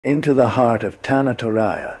into the heart of Tana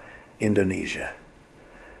Toraja, Indonesia.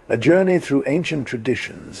 A journey through ancient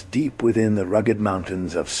traditions deep within the rugged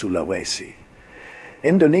mountains of Sulawesi.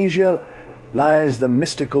 Indonesia lies the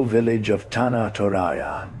mystical village of Tana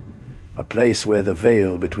Toraja, a place where the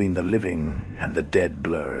veil between the living and the dead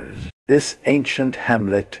blurs. This ancient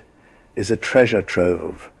hamlet is a treasure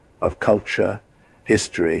trove of culture,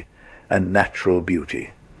 history, and natural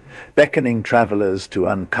beauty, beckoning travelers to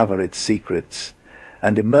uncover its secrets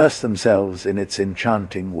and immerse themselves in its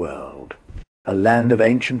enchanting world. A land of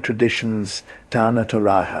ancient traditions, Tana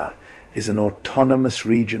Toraja is an autonomous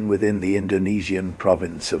region within the Indonesian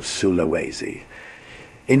province of Sulawesi,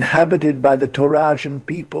 inhabited by the Torajan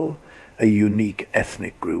people, a unique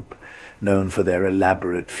ethnic group known for their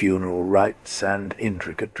elaborate funeral rites and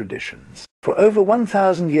intricate traditions. For over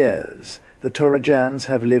 1,000 years, the Torajans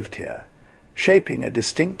have lived here, shaping a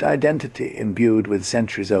distinct identity imbued with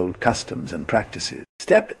centuries-old customs and practices.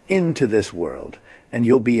 Step into this world, and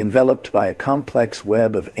you'll be enveloped by a complex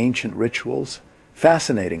web of ancient rituals,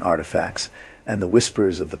 fascinating artifacts, and the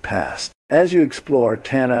whispers of the past. As you explore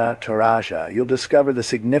Tana Toraja, you'll discover the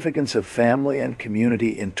significance of family and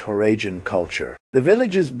community in Torajan culture. The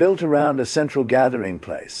village is built around a central gathering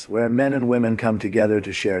place where men and women come together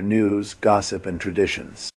to share news, gossip, and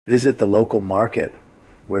traditions. Visit the local market,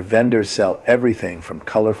 where vendors sell everything from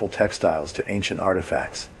colorful textiles to ancient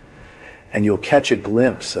artifacts, and you'll catch a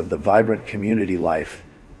glimpse of the vibrant community life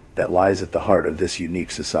that lies at the heart of this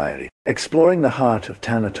unique society. Exploring the heart of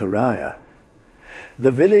Tana Toraja,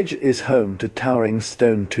 the village is home to towering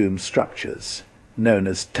stone tomb structures, known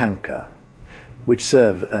as tanka, which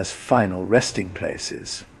serve as final resting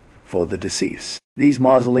places for the deceased. These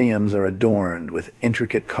mausoleums are adorned with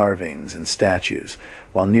intricate carvings and statues,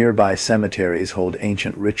 while nearby cemeteries hold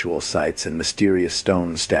ancient ritual sites and mysterious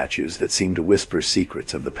stone statues that seem to whisper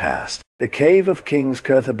secrets of the past. The Cave of Kings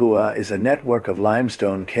Kertabua is a network of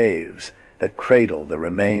limestone caves that cradle the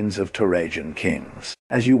remains of Torajan kings.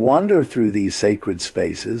 As you wander through these sacred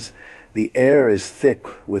spaces, the air is thick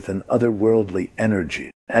with an otherworldly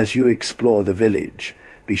energy. As you explore the village,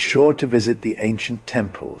 be sure to visit the ancient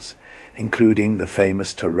temples, including the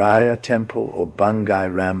famous Toraja Temple or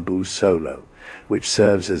Banggai Rambu Solo, which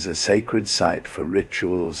serves as a sacred site for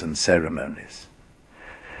rituals and ceremonies.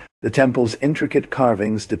 The temple's intricate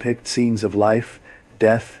carvings depict scenes of life,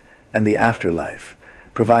 death, and the afterlife,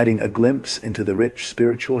 providing a glimpse into the rich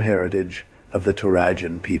spiritual heritage of the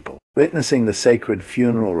Torajan people. Witnessing the sacred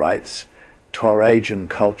funeral rites, Torajan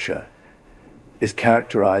culture is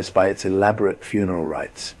characterized by its elaborate funeral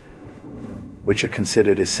rites, which are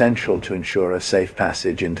considered essential to ensure a safe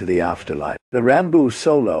passage into the afterlife. The Rambu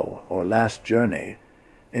Solo, or Last Journey,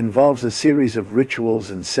 involves a series of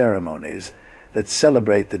rituals and ceremonies that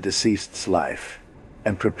celebrate the deceased's life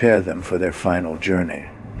and prepare them for their final journey.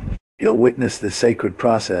 You'll witness the sacred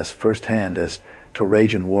process firsthand as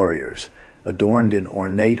Torajan warriors, adorned in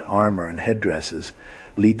ornate armor and headdresses,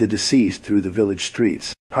 lead the deceased through the village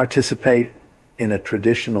streets. Participate in a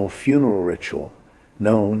traditional funeral ritual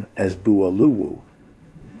known as Bualuwu,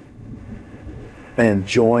 and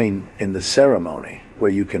join in the ceremony where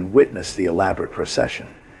you can witness the elaborate procession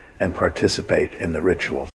and participate in the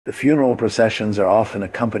ritual. The funeral processions are often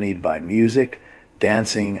accompanied by music,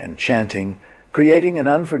 dancing, and chanting, creating an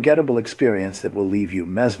unforgettable experience that will leave you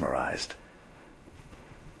mesmerized.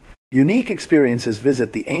 Unique experiences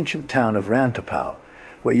visit the ancient town of Rantapau,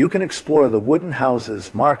 where you can explore the wooden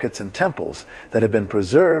houses, markets, and temples that have been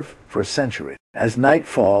preserved for centuries. As night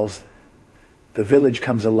falls, the village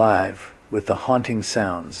comes alive with the haunting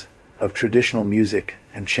sounds of traditional music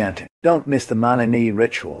and chanting. Don't miss the Manani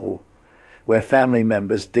ritual, where family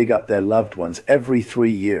members dig up their loved ones every 3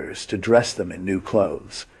 years to dress them in new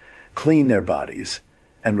clothes, clean their bodies,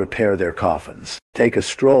 and repair their coffins. Take a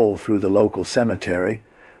stroll through the local cemetery,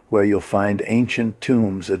 where you'll find ancient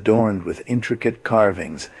tombs adorned with intricate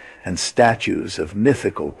carvings and statues of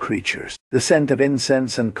mythical creatures. The scent of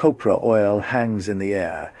incense and copra oil hangs in the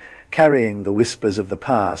air, carrying the whispers of the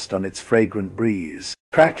past on its fragrant breeze.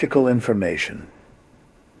 Practical information.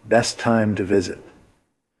 Best time to visit.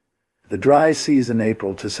 The dry season,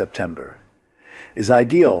 April to September, is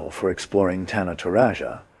ideal for exploring Tana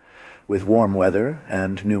Toraja, with warm weather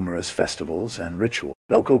and numerous festivals and rituals.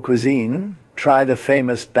 Local cuisine: try the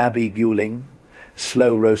famous babi guling,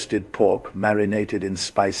 slow-roasted pork marinated in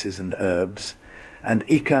spices and herbs, and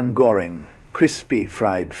ikan goreng, crispy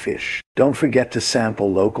fried fish. Don't forget to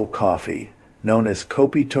sample local coffee, known as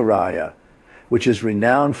Kopi Toraja, which is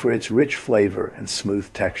renowned for its rich flavor and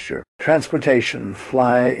smooth texture. Transportation: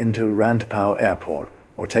 fly into Rantapau Airport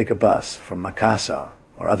or take a bus from Makassar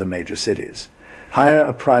or other major cities. Hire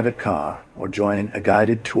a private car or join a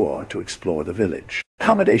guided tour to explore the village.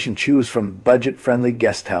 Accommodation: choose from budget-friendly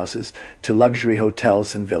guest houses to luxury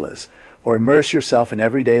hotels and villas, or immerse yourself in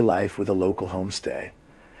everyday life with a local homestay.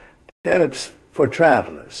 Tips for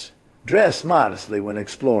travelers: dress modestly when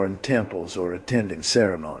exploring temples or attending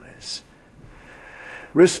ceremonies.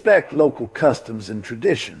 Respect local customs and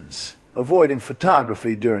traditions, avoiding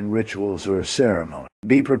photography during rituals or ceremonies.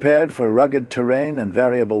 Be prepared for rugged terrain and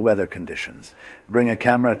variable weather conditions. Bring a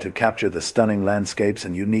camera to capture the stunning landscapes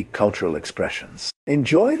and unique cultural expressions.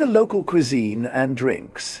 Enjoy the local cuisine and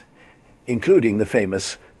drinks, including the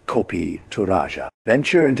famous Tana Toraja.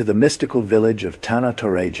 Venture into the mystical village of Tana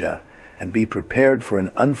Toraja and be prepared for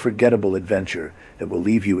an unforgettable adventure that will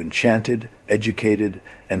leave you enchanted, educated,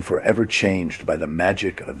 and forever changed by the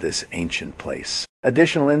magic of this ancient place.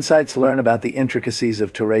 Additional insights: learn about the intricacies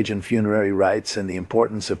of Torajan funerary rites and the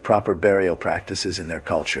importance of proper burial practices in their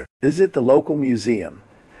culture. Visit the local museum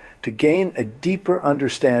to gain a deeper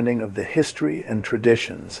understanding of the history and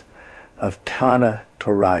traditions of Tana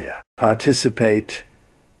Toraja. Participate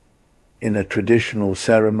in a traditional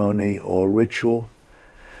ceremony or ritual,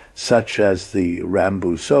 such as the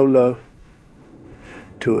Rambu Solo,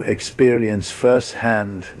 to experience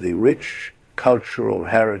firsthand the rich cultural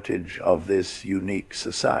heritage of this unique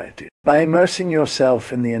society. By immersing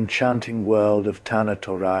yourself in the enchanting world of Tana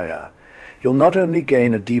Toraja, you'll not only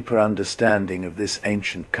gain a deeper understanding of this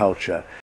ancient culture,